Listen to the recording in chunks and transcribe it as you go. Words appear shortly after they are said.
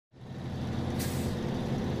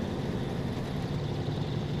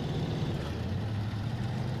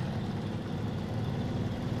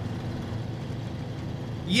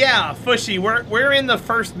Yeah, Fushy, we're in the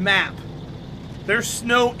first map. There's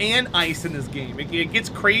snow and ice in this game. It gets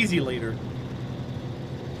crazy later.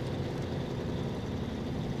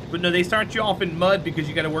 But no, they start you off in mud because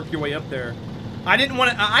you got to work your way up there. I didn't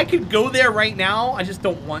want to. I could go there right now. I just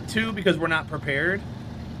don't want to because we're not prepared.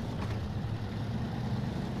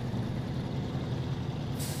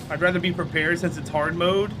 I'd rather be prepared since it's hard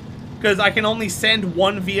mode. Because I can only send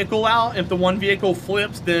one vehicle out. If the one vehicle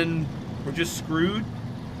flips, then we're just screwed.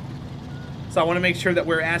 So I want to make sure that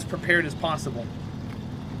we're as prepared as possible.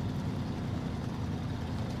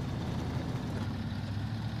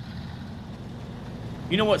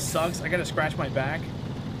 You know what sucks? I gotta scratch my back.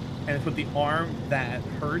 And it's with the arm that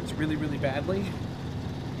hurts really, really badly.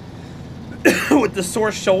 With the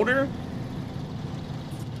sore shoulder.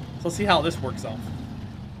 So let's see how this works out.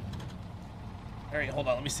 Alright, hold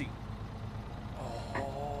on, let me see.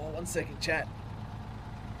 Oh, 1 second, chat.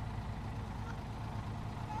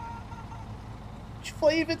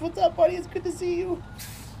 Flavis, what's up, buddy? It's good to see you.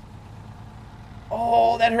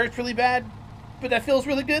 Oh, that hurts really bad. But that feels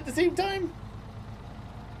really good at the same time.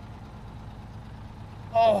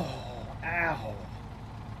 Oh, ow.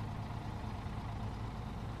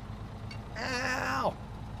 Ow.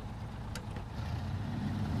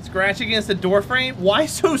 Scratch against the door frame? Why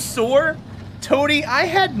so sore? Toady, I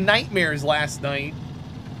had nightmares last night.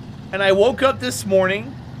 And I woke up this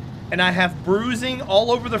morning and I have bruising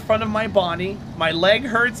all over the front of my body. My leg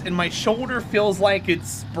hurts and my shoulder feels like it's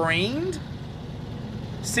sprained.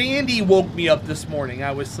 Sandy woke me up this morning.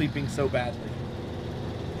 I was sleeping so badly.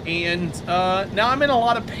 And now I'm in a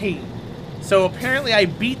lot of pain. So apparently I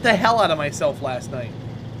beat the hell out of myself last night.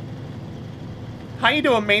 How you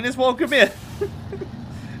doing, Manus? Welcome in.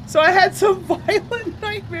 So I had some violent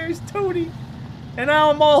nightmares, Toady. And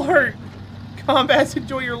now I'm all hurt. Combats,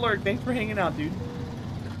 enjoy your lurk. Thanks for hanging out, dude.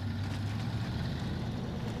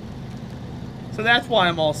 So that's why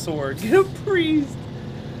I'm all sore. Get a priest.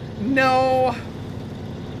 No.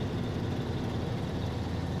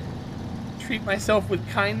 Treat myself with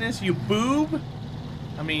kindness, you boob.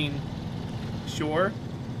 I mean, sure.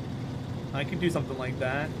 I could do something like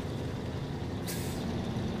that.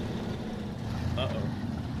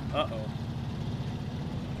 Uh-oh.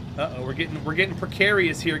 Uh-oh. Uh-oh, we're getting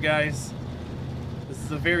precarious here, guys. This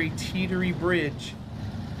is a very teetery bridge.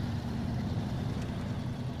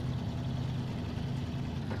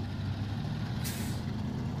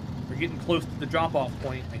 We're getting close to the drop-off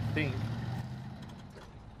point, I think.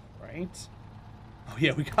 Right? Oh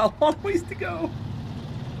yeah, we got a long ways to go.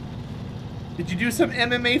 Did you do some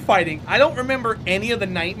MMA fighting? I don't remember any of the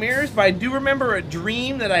nightmares, but I do remember a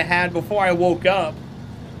dream that I had before I woke up.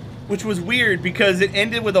 Which was weird because it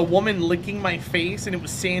ended with a woman licking my face and it was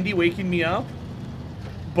Sandy waking me up.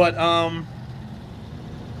 But,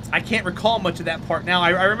 I can't recall much of that part now.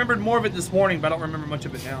 I remembered more of it this morning, but I don't remember much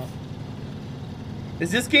of it now.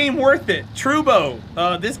 Is this game worth it?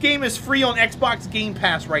 Trubo, this game is free on Xbox Game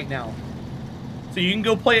Pass right now. So you can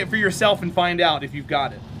go play it for yourself and find out if you've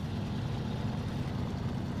got it.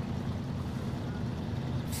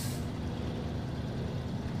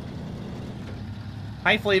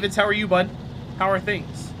 Hi, Flavis. How are you, bud? How are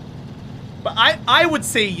things? But I would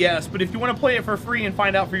say yes, but if you want to play it for free and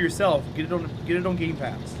find out for yourself, get it on Game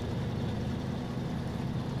Pass.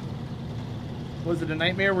 Was it a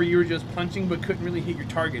nightmare where you were just punching but couldn't really hit your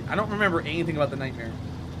target? I don't remember anything about the nightmare.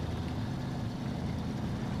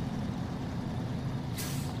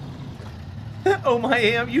 Oh my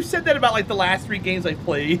am. You said that about like the last 3 games I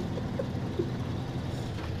played.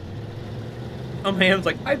 Oh my am's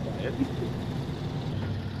like, I'd buy it.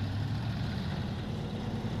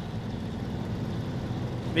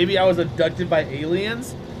 Maybe I was abducted by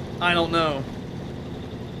aliens? I don't know.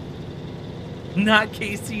 Not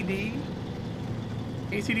KCD?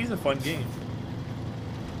 KCD's a fun game.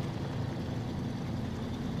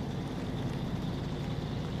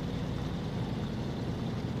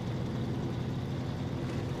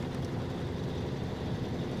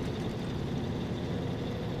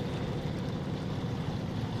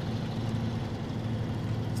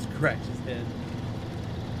 Scratch his head.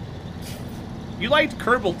 You liked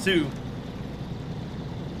Kerbal too.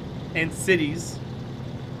 And Cities.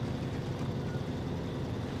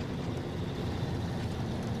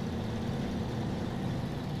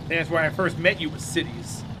 That's where I first met you, with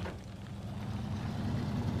Cities.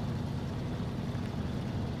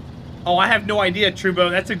 Oh, I have no idea, Trubo.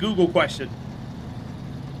 That's a Google question.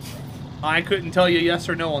 I couldn't tell you yes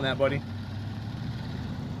or no on that, buddy.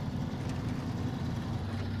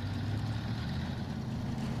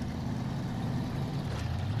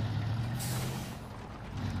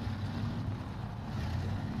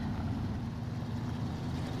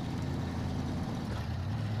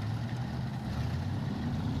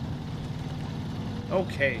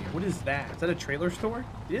 Okay, what is that? Is that a trailer store?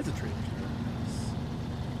 It is a trailer store.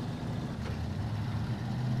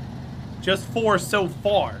 Just 4 so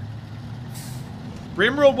far.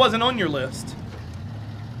 Rimworld wasn't on your list.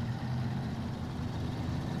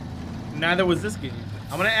 Neither was this game.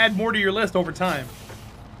 I'm gonna add more to your list over time.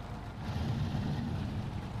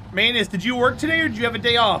 Manus, did you work today or did you have a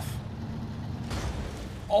day off?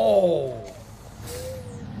 Oh.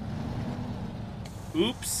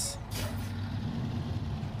 Oops.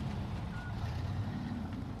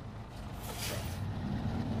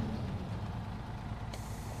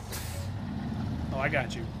 Oh, I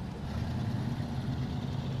got you.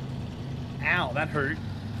 Ow, that hurt.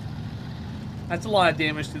 That's a lot of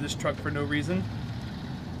damage to this truck for no reason.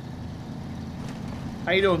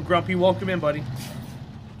 How you doing, Grumpy? Welcome in, buddy.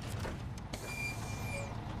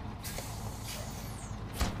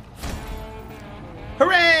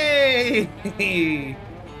 Hooray!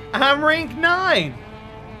 I'm rank 9.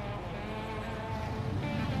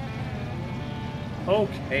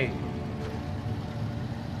 Okay.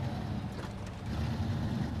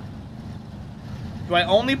 Do I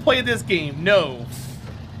only play this game? No.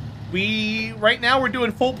 Right now we're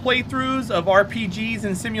doing full playthroughs of RPGs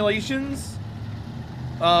and simulations.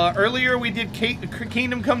 Earlier we did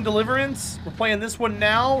Kingdom Come Deliverance. We're playing this one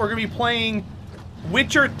now. We're gonna be playing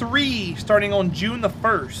Witcher 3 starting on June the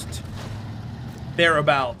 1st.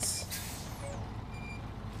 Thereabouts.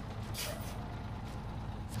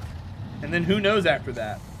 And then who knows after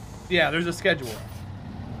that? Yeah, there's a schedule.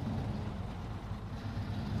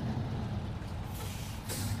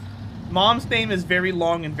 Mom's name is very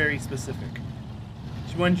long and very specific.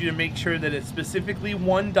 She wanted you to make sure that it's specifically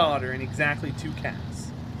 1 daughter and exactly 2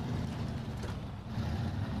 cats.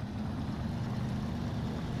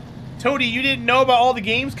 Toady, you didn't know about all the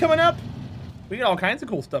games coming up? We got all kinds of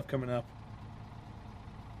cool stuff coming up.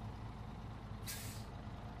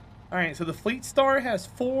 Alright, so the Fleet Star has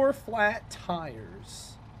 4 flat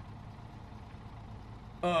tires.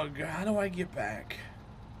 Oh god, how do I get back?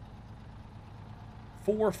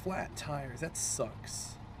 4 flat tires, that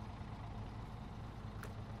sucks.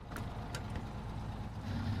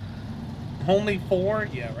 Only 4?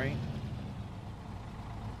 Yeah, right?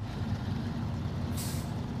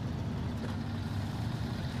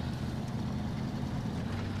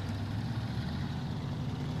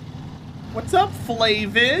 What's up,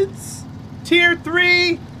 Flavids? Tier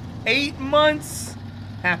 3, 8 months.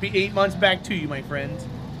 Happy 8 months back to you, my friend.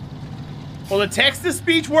 Well, the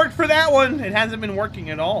text-to-speech worked for that one. It hasn't been working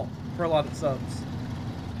at all for a lot of subs.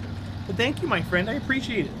 But thank you, my friend. I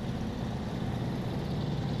appreciate it.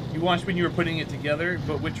 You watched when you were putting it together,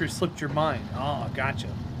 but Witcher slipped your mind. Oh, gotcha.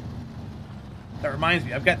 That reminds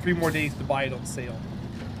me, I've got 3 more days to buy it on sale.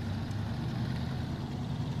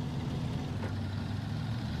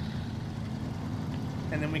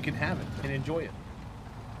 And then we can have it and enjoy it.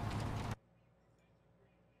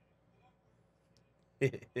 I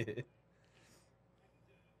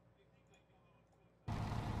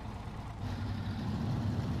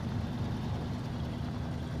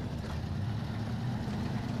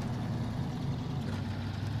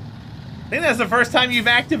think that's the first time you've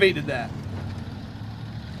activated that.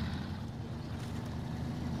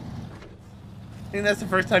 I think that's the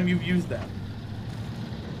first time you've used that.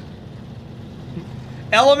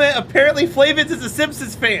 Element, apparently Flavids is a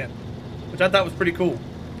Simpsons fan, which I thought was pretty cool.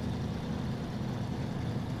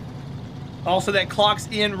 Also, that clocks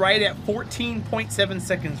in right at 14.7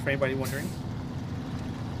 seconds for anybody wondering.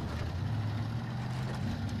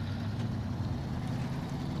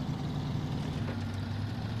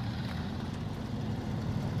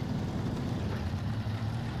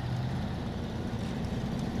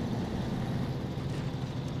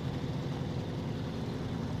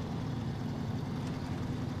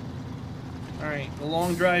 Alright, the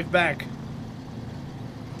long drive back.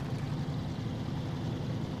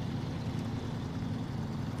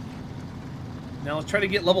 Now let's try to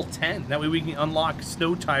get level 10. That way we can unlock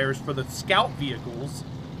snow tires for the scout vehicles.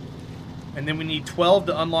 And then we need 12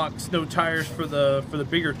 to unlock snow tires for the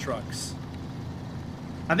bigger trucks.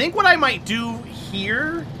 I think what I might do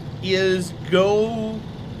here is go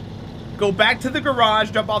back to the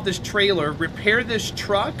garage, drop off this trailer, repair this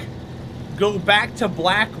truck, go back to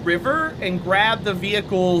Black River and grab the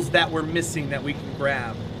vehicles that we're missing that we can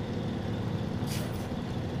grab.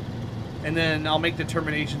 And then I'll make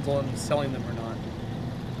determinations on selling them or not.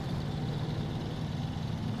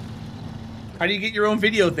 How do you get your own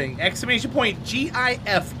video thing? Exclamation point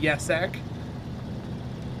GIF, Yesak.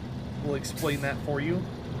 We'll explain that for you.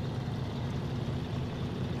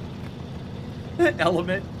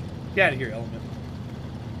 Element. Get out of here, Element.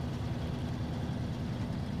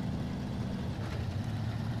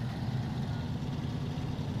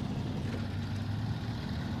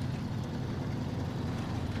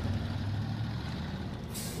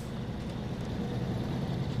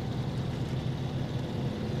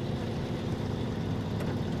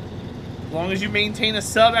 As long as you maintain a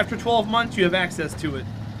sub after 12 months, you have access to it.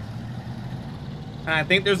 And I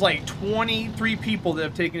think there's like 23 people that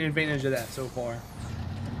have taken advantage of that so far.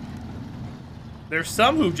 There's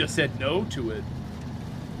some who've just said no to it.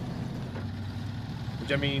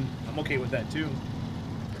 Which, I mean, I'm okay with that too.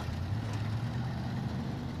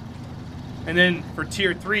 And then for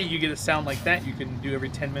tier 3, you get a sound like that you can do every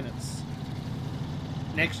 10 minutes.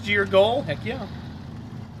 Next year goal? Heck yeah.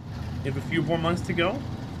 You have a few more months to go.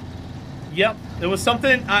 Yep, it was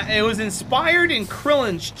something, it was inspired in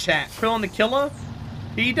Krillin's chat. Krillin the Killer.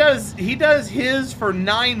 He does his for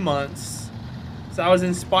 9 months. So I was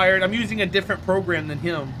inspired. I'm using a different program than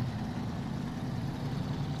him.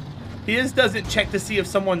 His doesn't check to see if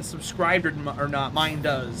someone's subscribed or not. Mine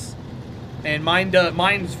does. And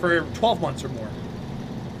mine's for 12 months or more.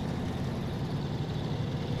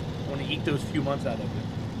 I want to eat those few months out of it.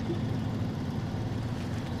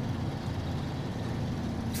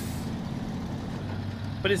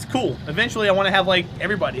 But it's cool. Eventually, I want to have, like,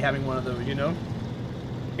 everybody having one of those, you know?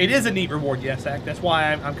 It is a neat reward, yes, Zach. That's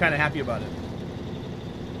why I'm kind of happy about it.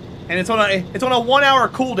 And it's on a 1 hour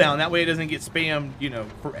cooldown. That way it doesn't get spammed, you know,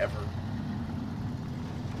 forever.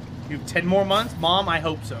 You have 10 more months? Mom, I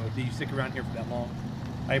hope so. That you stick around here for that long.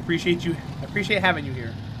 I appreciate you. I appreciate having you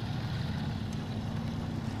here.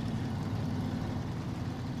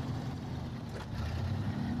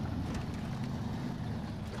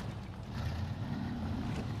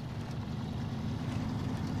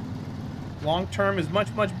 Long term is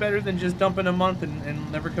much, much better than just dumping a month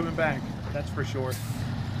and never coming back. That's for sure.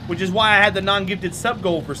 Which is why I had the non-gifted sub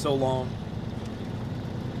goal for so long.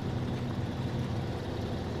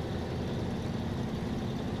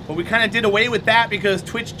 But we kind of did away with that because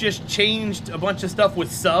Twitch just changed a bunch of stuff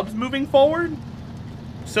with subs moving forward.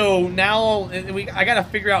 So now I got to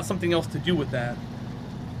figure out something else to do with that.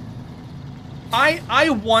 I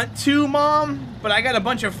want to, Mom, but I got a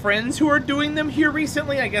bunch of friends who are doing them here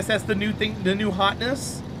recently. I guess that's the new thing, the new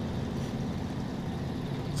hotness.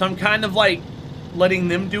 So I'm kind of like letting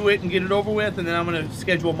them do it and get it over with, and then I'm going to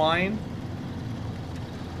schedule mine.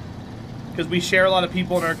 Because we share a lot of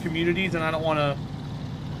people in our communities, and I don't want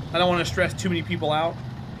to stress too many people out.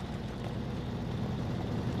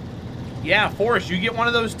 Yeah, Forrest, you get one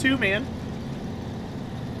of those too, man.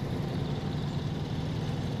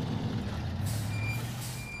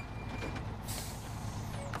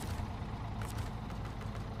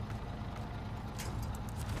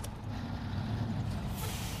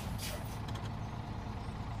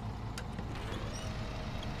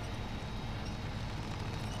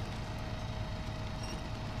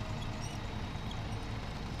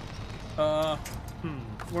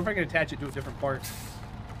 What if I can attach it to a different part?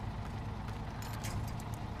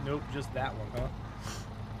 Nope, just that one, huh?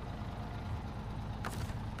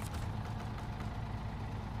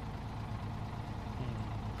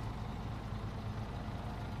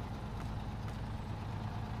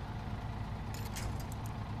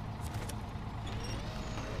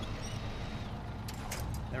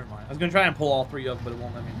 Never mind. I was gonna try and pull all three of them, but it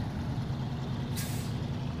won't let me.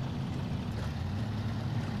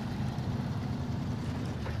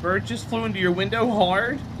 Bird just flew into your window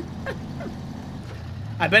hard.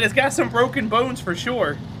 I bet it's got some broken bones for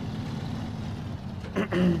sure.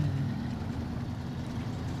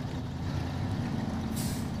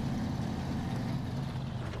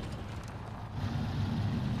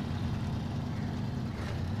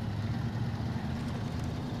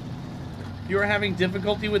 You are having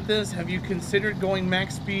difficulty with this? Have you considered going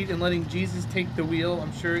max speed and letting Jesus take the wheel?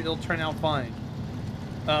 I'm sure it'll turn out fine.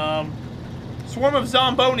 Swarm of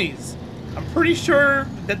Zombonis. I'm pretty sure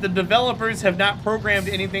that the developers have not programmed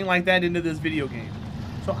anything like that into this video game.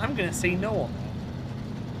 So I'm going to say no on that.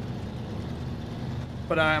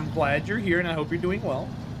 But I'm glad you're here and I hope you're doing well.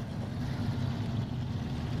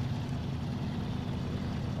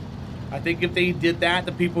 I think if they did that,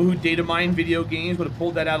 the people who data mine video games would have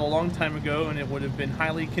pulled that out a long time ago and it would have been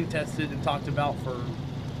highly contested and talked about for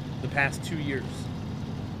the past 2 years.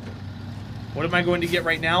 What am I going to get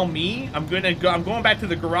right now? Me? I'm going back to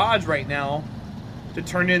the garage right now to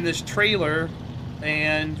turn in this trailer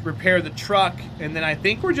and repair the truck, and then I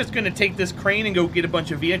think we're just going to take this crane and go get a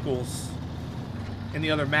bunch of vehicles and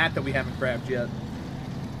the other mat that we haven't grabbed yet.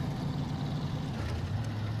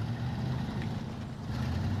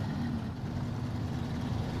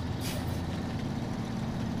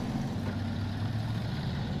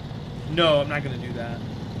 No, I'm not going to do that.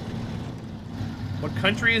 What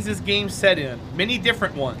country is this game set in? Many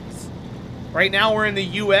different ones. Right now we're in the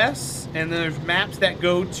US, and there's maps that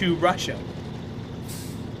go to Russia.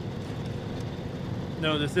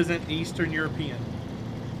 No, this isn't Eastern European.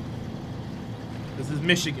 This is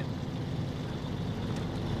Michigan.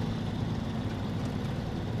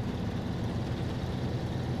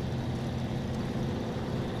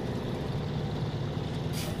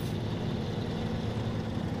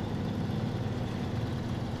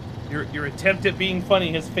 Your attempt at being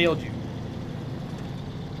funny has failed you.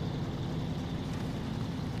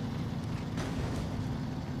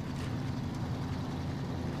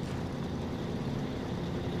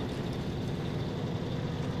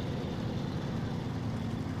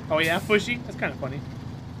 Oh yeah, Fushy? That's kind of funny.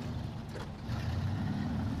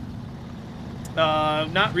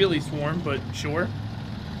 Not really Swarm, but sure.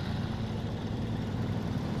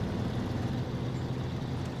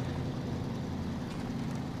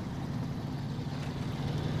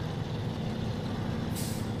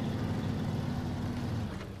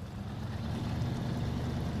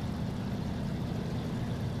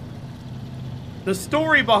 The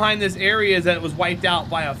story behind this area is that it was wiped out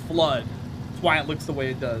by a flood. That's why it looks the way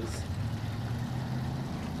it does.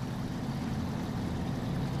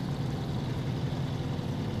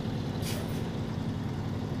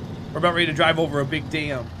 We're about ready to drive over a big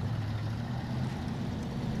dam.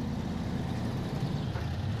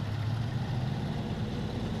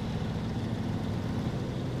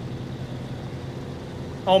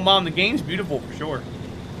 Oh, Mom, the game's beautiful for sure.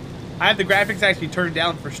 I have the graphics actually turned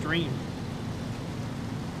down for stream.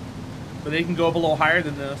 But they can go up a little higher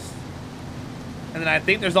than this. And then I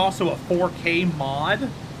think there's also a 4K mod.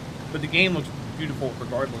 But the game looks beautiful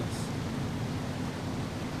regardless.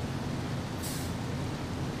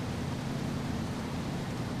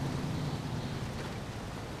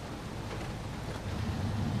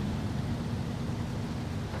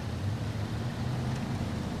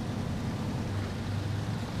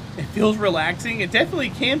 It feels relaxing. It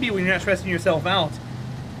definitely can be when you're not stressing yourself out.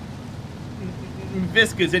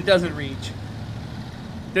 Viscas, it doesn't reach.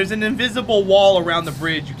 There's an invisible wall around the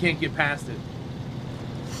bridge. You can't get past it.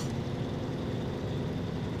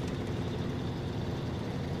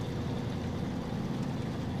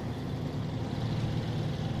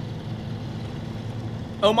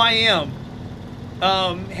 Oh my am.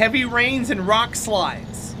 Heavy rains and rock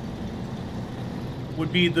slides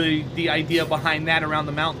would be the idea behind that around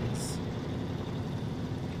the mountains.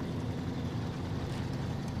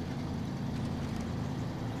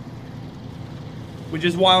 Which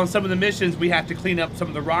is why on some of the missions we have to clean up some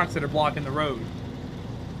of the rocks that are blocking the road.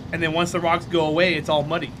 And then once the rocks go away, it's all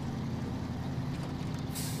muddy.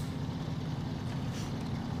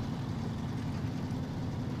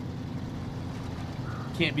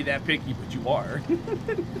 Can't be that picky, but you are.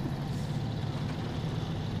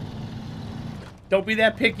 Don't be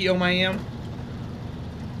that picky, oh my am.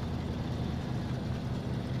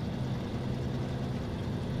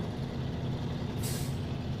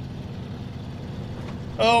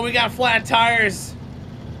 Oh, we got flat tires.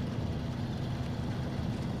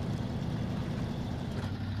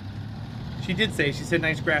 She did say, she said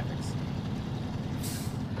nice graphics.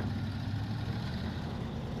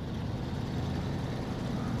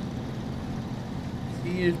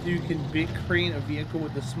 See if you can big crane a vehicle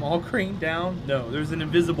with a small crane down. No, there's an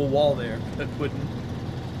invisible wall there that wouldn't.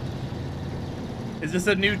 Is this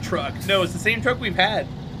a new truck? No, it's the same truck we've had.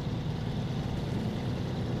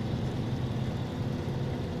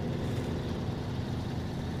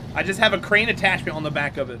 I just have a crane attachment on the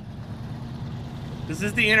back of it. This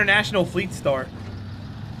is the International Fleet Star.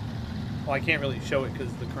 Well, I can't really show it because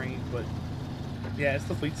of the crane, but yeah, it's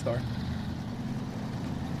the Fleet Star.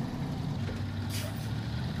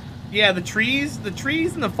 Yeah, the trees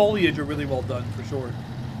and the foliage are really well done for sure.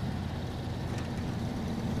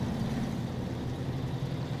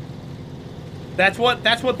 That's what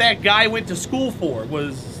that guy went to school for,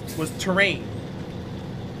 was terrain.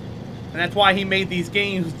 And that's why he made these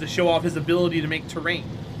games, to show off his ability to make terrain.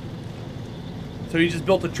 So he just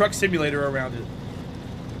built a truck simulator around it.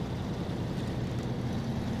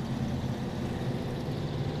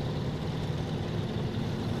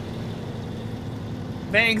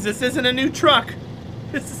 Bangs, this isn't a new truck.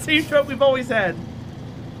 It's the same truck we've always had.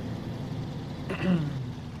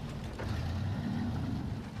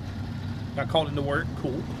 Got called into work.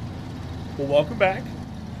 Cool. Well, welcome back.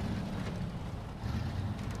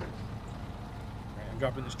 Alright, I'm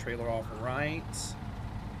dropping this trailer off right.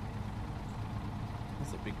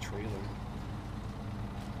 That's a big trailer.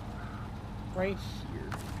 Right here.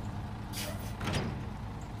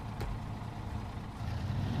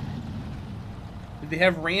 Did they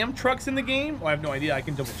have Ram trucks in the game? Well, I have no idea. I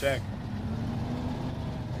can double check.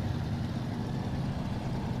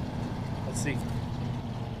 Let's see.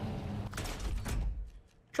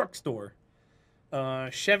 Truck store.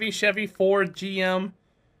 Chevy, Ford, GM,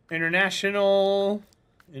 International,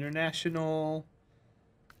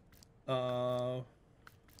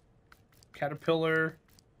 Caterpillar,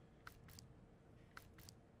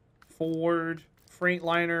 Ford,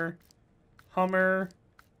 Freightliner, Hummer,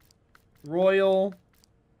 Royal,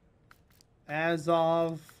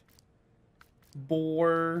 Azov,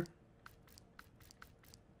 Boar.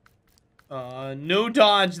 No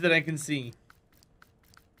Dodge that I can see.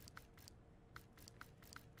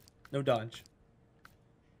 No Dodge.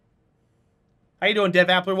 How you doing, Dev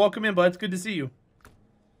Appler? Welcome in, bud. It's good to see you.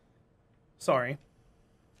 Sorry.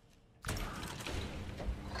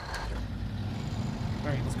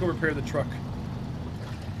 Alright, let's go repair the truck.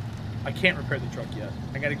 I can't repair the truck yet.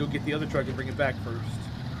 I gotta go get the other truck and bring it back first.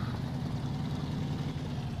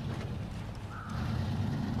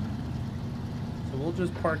 So we'll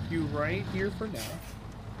just park you right here for now.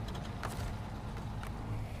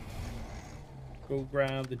 Go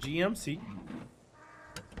grab the GMC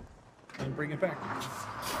and bring it back.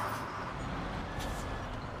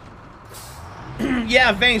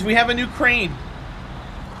 Yeah, Vangs, we have a new crane.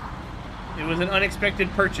 It was an unexpected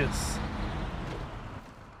purchase.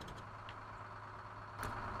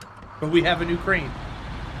 But we have a new crane.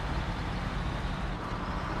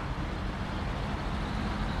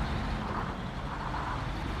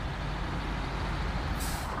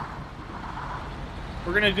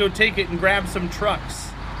 We're gonna go take it and grab some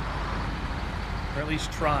trucks. Or at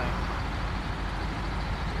least try.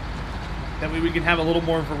 That way we can have a little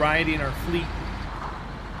more variety in our fleet.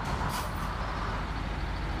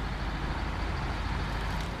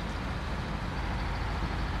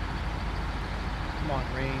 Come on,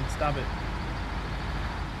 Rain, stop it.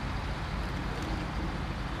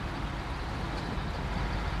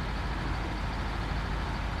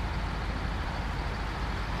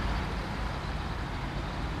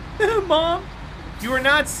 Mom, you are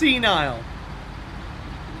not senile.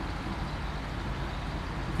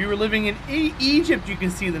 If you were living in Egypt, you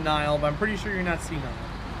can see the Nile, but I'm pretty sure you're not senile.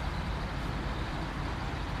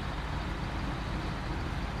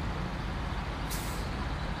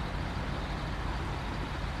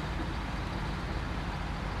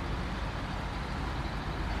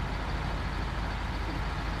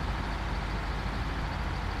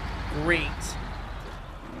 Great.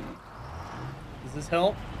 Does this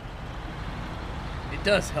help? It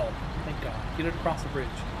does help. Thank God. Get it across the bridge.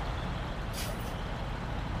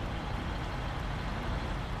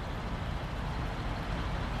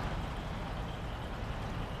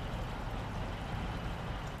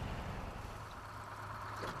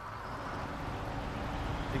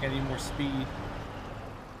 I think I need more speed.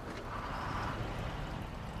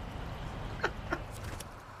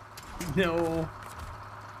 No.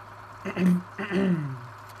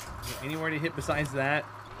 Anywhere to hit besides that?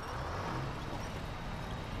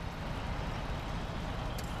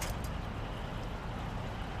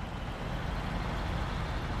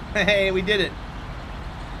 Hey, we did it.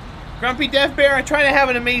 Grumpy Death Bear, I try to have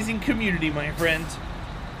an amazing community, my friend.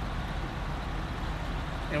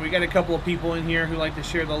 And we got a couple of people in here who like to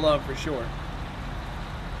share the love for sure.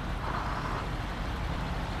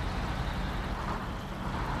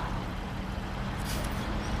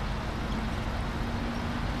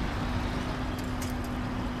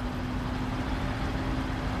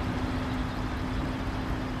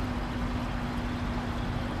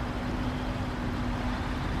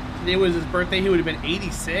 Today was his birthday. He would have been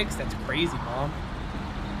 86. That's crazy, Mom.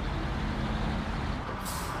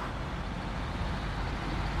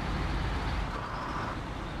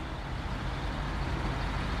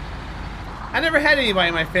 I never had anybody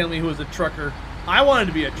in my family who was a trucker. I wanted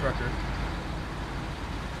to be a trucker.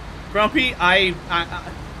 Grumpy, I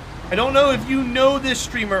don't know if you know this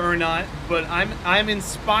streamer or not, but I'm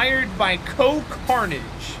inspired by Carnage.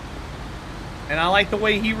 And I like the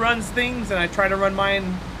way he runs things, and I try to run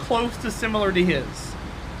mine close to similar to his.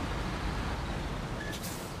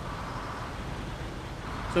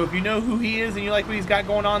 So if you know who he is and you like what he's got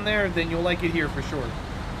going on there, then you'll like it here for sure.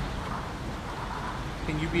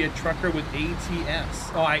 Can you be a trucker with ATS?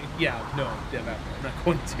 Oh, yeah, no, Dev Apple, I'm not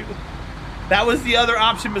going to. That was the other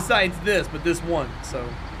option besides this, but this won, so.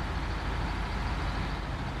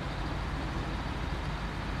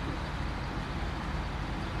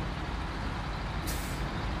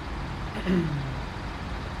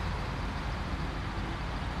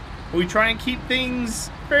 We try and keep things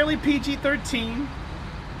fairly PG-13.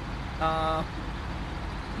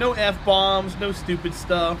 No F-bombs, no stupid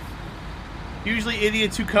stuff. Usually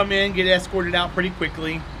idiots who come in get escorted out pretty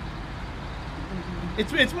quickly.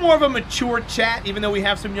 It's more of a mature chat, even though we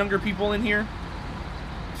have some younger people in here.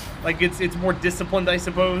 Like, it's more disciplined, I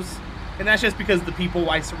suppose. And that's just because of the people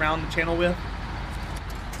I surround the channel with.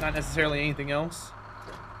 Not necessarily anything else.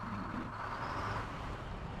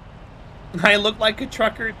 I look like a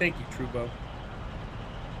trucker? Thank you, Trubo.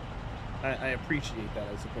 I appreciate that,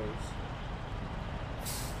 I suppose.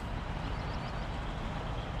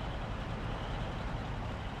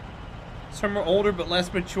 Some are older but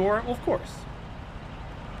less mature. Well, of course.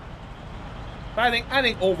 But I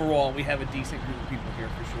think overall we have a decent group of people here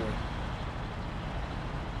for sure.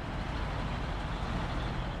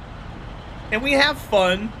 And we have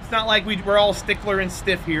fun. It's not like we're all stickler and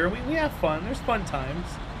stiff here. We have fun. There's fun times.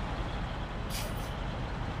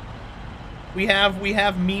 We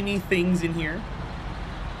have Mimi things in here.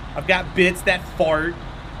 I've got bits that fart.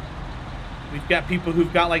 We've got people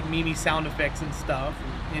who've got like Mimi sound effects and stuff,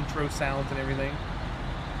 and intro sounds and everything.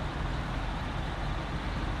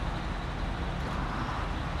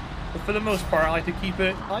 But for the most part, I like to keep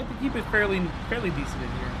it fairly decent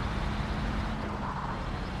in here.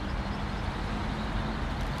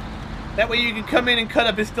 That way you can come in and cut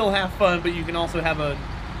up and still have fun, but you can also have an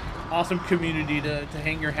awesome community to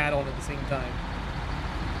hang your hat on at the same time.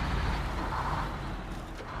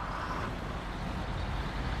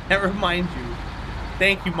 That reminds you.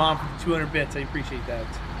 Thank you, Mom, for the 200 bits. I appreciate that.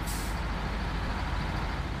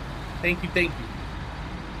 Thank you, thank you.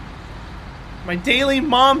 My daily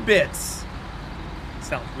mom bits.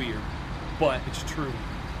 Sounds weird, but it's true.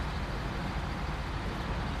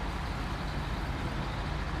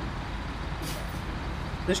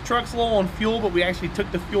 This truck's low on fuel, but we actually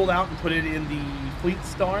took the fuel out and put it in the Fleet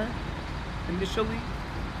Star initially.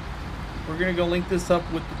 We're gonna go link this up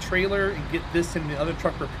with the trailer and get this and the other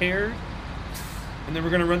truck repaired. And then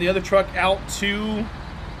we're gonna run the other truck out to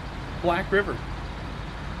Black River.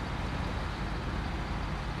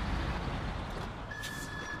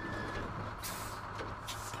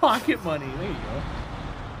 Pocket money, there you go.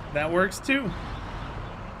 That works too.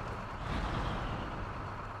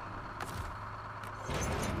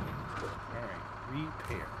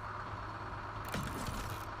 Repair.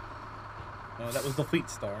 Oh, that was the Fleet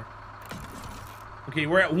Star. Okay,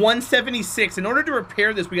 we're at 176. In order to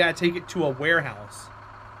repair this, we gotta take it to a warehouse.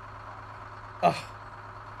 Ugh.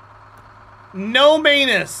 No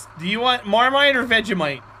Manus. Do you want Marmite or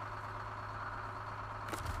Vegemite?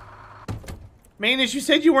 Manus, you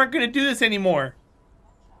said you weren't gonna do this anymore.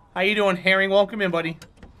 How you doing, Herring? Welcome in, buddy.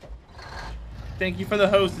 Thank you for the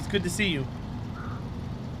host. It's good to see you.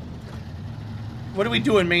 What are we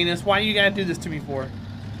doing, Manus? Why you gotta do this to me for?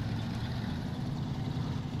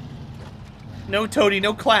 No, Toady,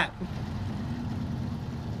 no clap.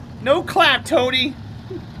 No clap, Toady.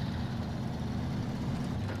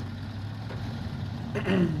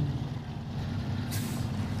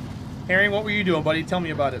 Herring, what were you doing, buddy? Tell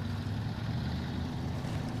me about it.